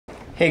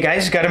Hey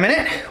guys, got a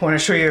minute? I want to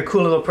show you a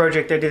cool little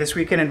project I did this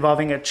weekend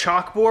involving a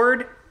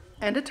chalkboard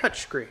and a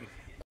touchscreen.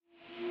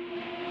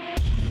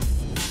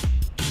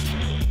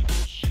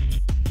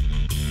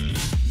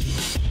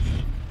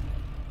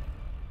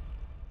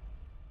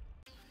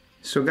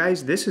 So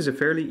guys, this is a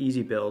fairly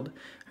easy build.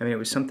 I mean, it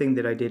was something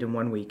that I did in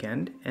one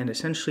weekend, and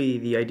essentially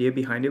the idea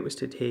behind it was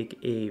to take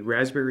a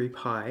Raspberry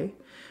Pi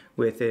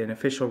with an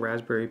official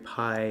Raspberry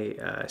Pi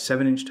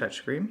 7-inch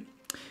touchscreen.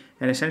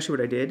 And essentially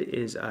what I did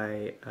is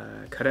I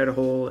cut out a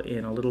hole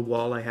in a little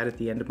wall I had at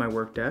the end of my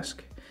work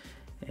desk,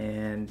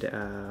 and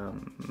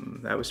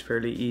that was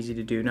fairly easy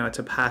to do. Now it's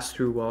a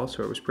pass-through wall,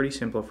 so it was pretty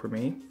simple for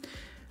me.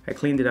 I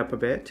cleaned it up a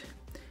bit,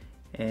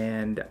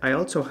 and I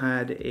also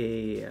had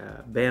a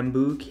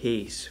bamboo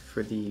case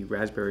for the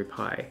Raspberry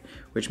Pi,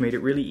 which made it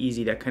really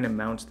easy. That kind of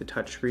mounts the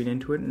touchscreen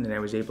into it, and then I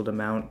was able to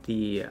mount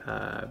the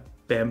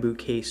bamboo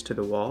case to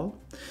the wall.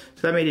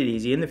 So that made it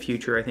easy. In the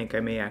future, I think I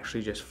may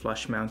actually just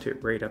flush mount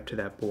it right up to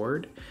that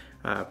board.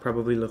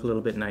 Probably look a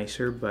little bit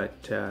nicer, but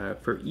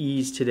for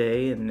ease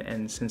today,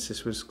 and since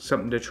this was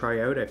something to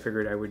try out, I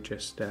figured I would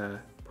just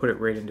put it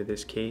right into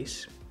this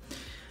case.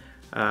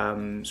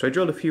 So I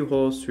drilled a few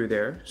holes through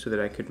there so that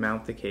I could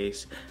mount the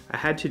case. I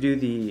had to do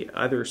the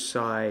other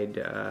side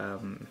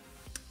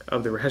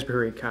of the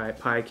Raspberry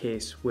Pi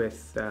case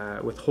with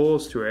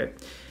holes through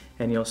it.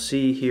 And you'll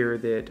see here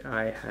that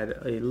I had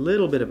a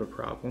little bit of a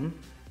problem.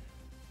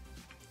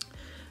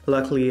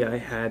 Luckily, I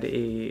had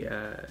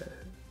a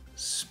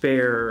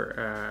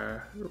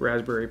spare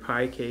Raspberry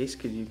Pi case,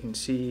 because you can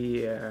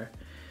see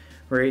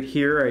right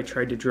here I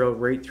tried to drill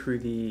right through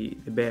the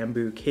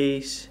bamboo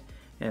case,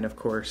 and of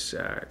course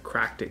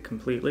cracked it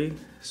completely.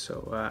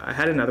 So I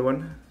had another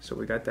one, so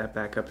we got that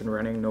back up and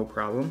running, no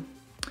problem.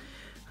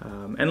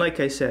 And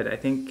like I said, I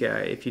think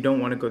if you don't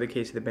want to go the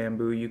case of the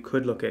bamboo, you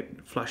could look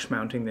at flush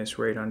mounting this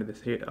right onto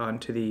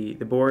the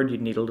board.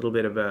 You'd need a little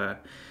bit of a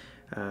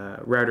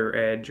router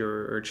edge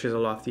or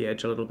chisel off the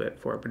edge a little bit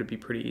for it, but it'd be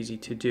pretty easy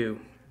to do.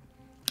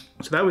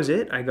 So that was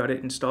it. I got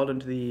it installed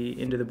into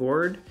the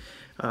board.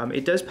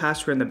 It does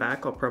pass through in the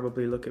back. I'll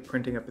probably look at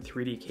printing up a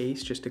 3D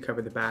case just to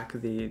cover the back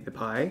of the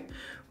Pi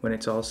when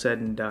it's all said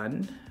and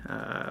done.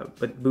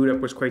 But boot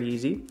up was quite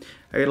easy.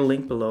 I got a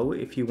link below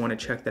if you want to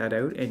check that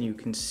out, and you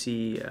can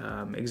see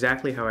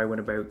exactly how I went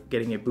about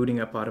getting it booting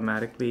up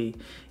automatically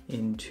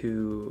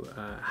into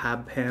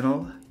Hab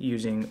panel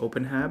using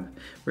OpenHab.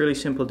 Really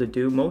simple to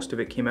do. Most of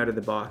it came out of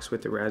the box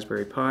with the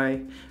Raspberry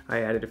Pi.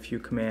 I added a few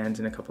commands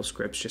and a couple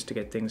scripts just to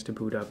get things to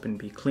boot up and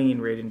be clean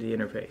right into the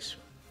interface.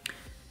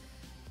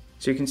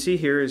 So you can see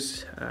here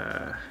is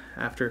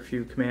after a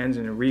few commands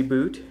and a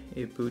reboot,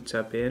 it boots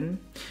up in.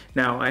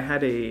 Now I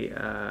had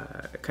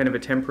a kind of a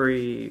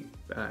temporary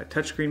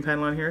touchscreen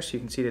panel on here, so you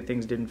can see that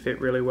things didn't fit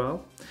really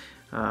well.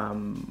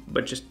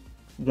 But just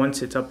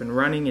once it's up and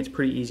running, it's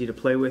pretty easy to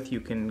play with.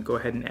 You can go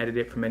ahead and edit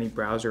it from any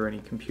browser or any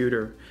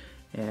computer,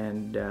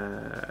 and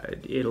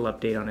it'll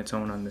update on its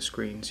own on the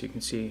screen. So you can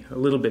see a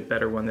little bit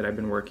better one that I've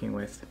been working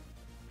with.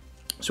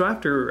 So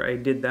after I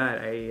did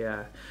that,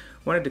 I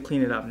wanted to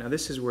clean it up. Now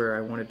this is where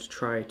I wanted to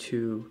try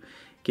to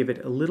give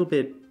it a little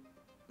bit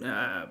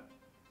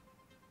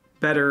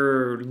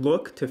better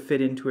look to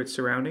fit into its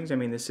surroundings. I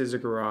mean, this is a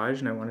garage,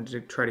 and I wanted to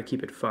try to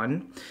keep it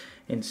fun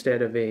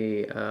instead of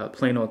a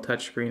plain old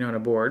touchscreen on a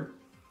board.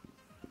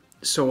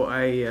 So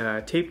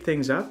I taped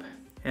things up,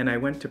 and I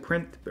went to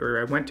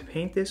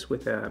paint this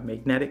with a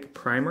magnetic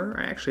primer.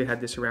 I actually had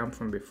this around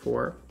from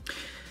before.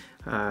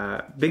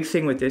 Big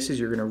thing with this is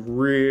you're going to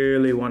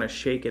really want to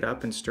shake it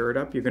up and stir it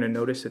up. You're going to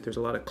notice that there's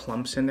a lot of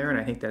clumps in there, and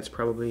I think that's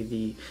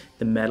probably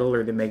the metal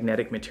or the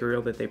magnetic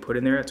material that they put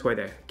in there. That's why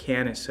the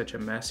can is such a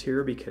mess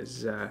here,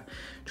 because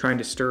trying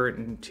to stir it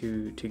and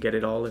to get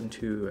it all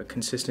into a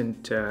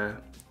consistent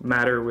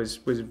matter was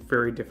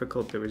very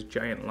difficult. There was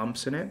giant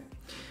lumps in it.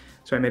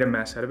 So I made a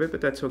mess out of it, but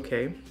that's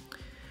okay.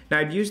 Now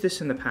I'd used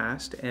this in the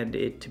past, and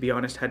it, to be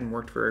honest, hadn't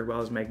worked very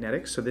well as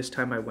magnetic, so this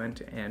time I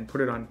went and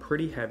put it on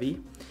pretty heavy.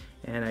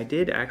 And I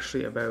did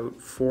actually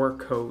about 4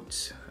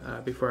 coats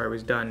before I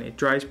was done. It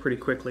dries pretty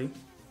quickly,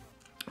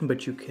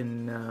 but you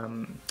can,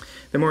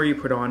 the more you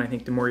put on, I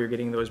think the more you're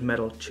getting those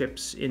metal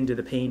chips into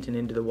the paint and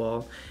into the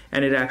wall.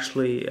 And it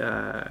actually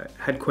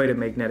had quite a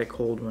magnetic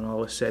hold when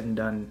all was said and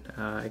done.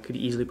 I could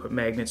easily put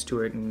magnets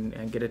to it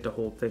and get it to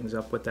hold things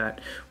up with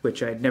that,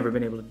 which I'd never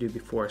been able to do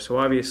before. So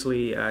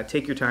obviously,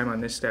 take your time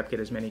on this step,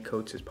 get as many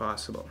coats as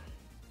possible.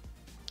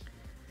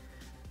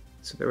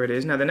 So there it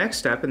is. Now the next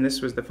step, and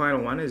this was the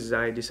final one, is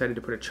I decided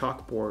to put a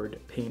chalkboard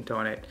paint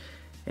on it.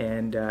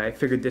 And I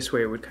figured this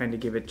way it would kind of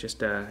give it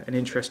just an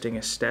interesting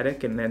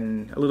aesthetic, and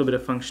then a little bit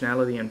of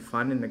functionality and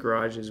fun in the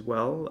garage as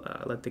well.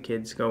 Let the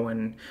kids go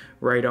and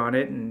write on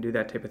it and do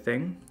that type of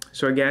thing.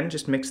 So again,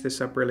 just mix this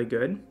up really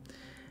good.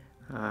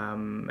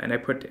 And I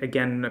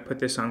put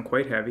this on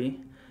quite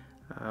heavy.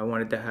 I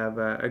wanted to have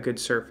a good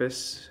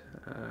surface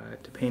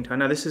to paint on.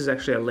 Now this is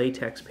actually a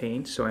latex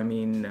paint, so I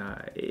mean,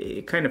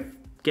 it kind of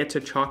gets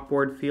a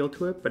chalkboard feel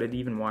to it, but it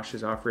even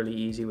washes off really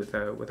easy with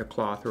a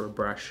cloth or a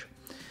brush.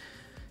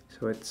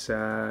 So it's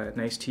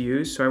nice to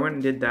use. So I went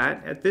and did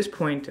that. At this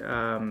point,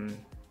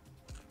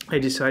 I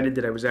decided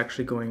that I was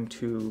actually going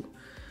to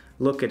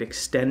look at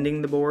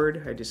extending the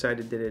board. I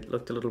decided that it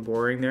looked a little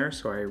boring there,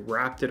 so I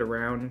wrapped it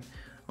around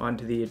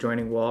onto the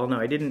adjoining wall. Now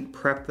I didn't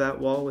prep that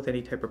wall with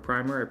any type of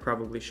primer. I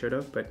probably should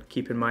have, but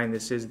keep in mind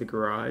this is the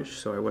garage,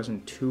 so I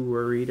wasn't too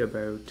worried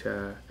about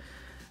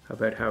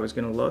how it was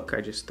going to look.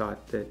 I just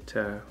thought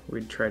that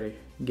we'd try to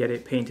get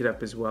it painted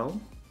up as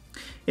well.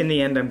 In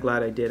the end, I'm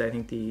glad I did. I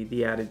think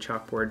the added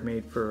chalkboard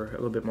made for a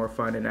little bit more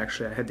fun, and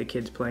actually I had the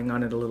kids playing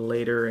on it a little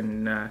later,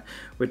 and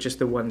with just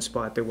the one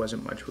spot there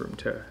wasn't much room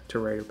to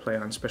write or play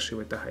on, especially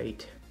with the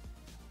height.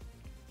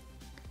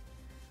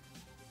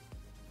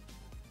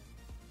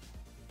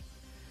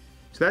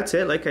 So that's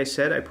it. Like I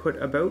said, I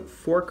put about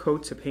 4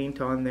 coats of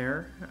paint on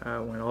there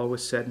when all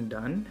was said and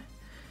done.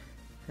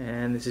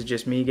 And this is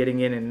just me getting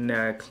in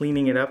and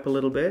cleaning it up a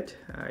little bit.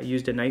 I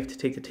used a knife to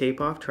take the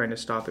tape off, trying to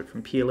stop it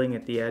from peeling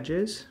at the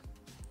edges.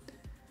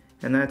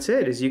 And that's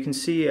it. As you can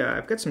see,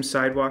 I've got some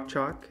sidewalk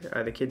chalk.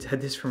 The kids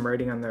had this from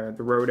writing on the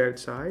road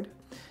outside.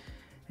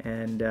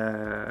 And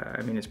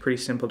I mean, it's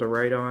pretty simple to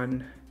write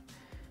on.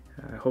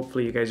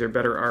 Hopefully you guys are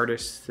better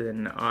artists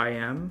than I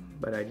am,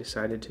 but I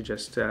decided to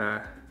just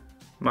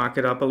mock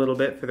it up a little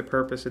bit for the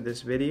purpose of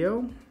this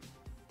video.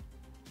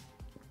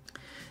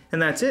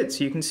 And that's it.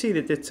 So you can see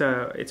that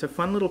it's a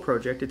fun little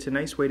project. It's a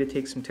nice way to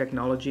take some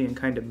technology and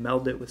kind of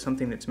meld it with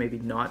something that's maybe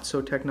not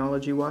so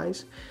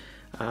technology-wise.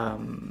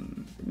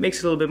 It makes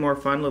it a little bit more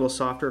fun, a little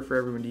softer for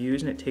everyone to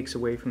use, and it takes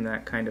away from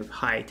that kind of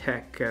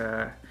high-tech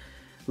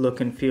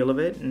look and feel of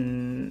it,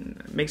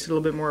 and makes it a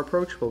little bit more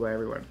approachable by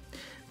everyone.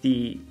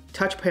 The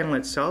touch panel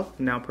itself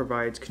now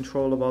provides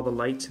control of all the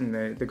lights in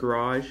the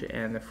garage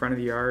and the front of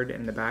the yard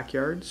and the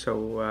backyard.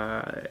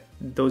 So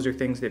those are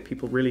things that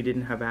people really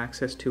didn't have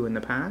access to in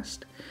the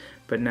past.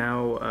 But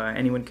now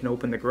anyone can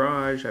open the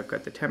garage. I've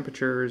got the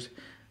temperatures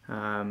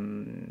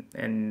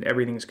and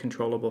everything's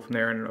controllable from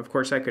there. And of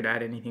course I could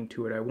add anything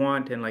to it I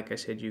want. And like I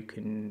said, you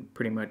can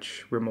pretty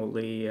much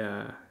remotely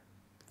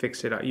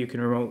fix it. You can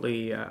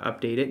remotely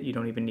update it. You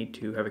don't even need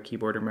to have a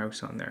keyboard or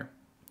mouse on there.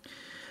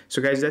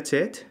 So guys, that's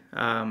it.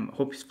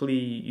 Hopefully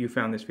you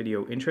found this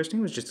video interesting.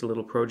 It was just a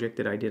little project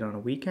that I did on a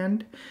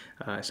weekend.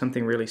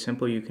 Something really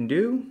simple you can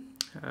do.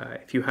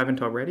 If you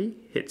haven't already,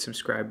 hit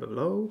subscribe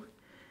below,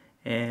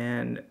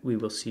 and we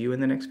will see you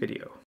in the next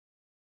video.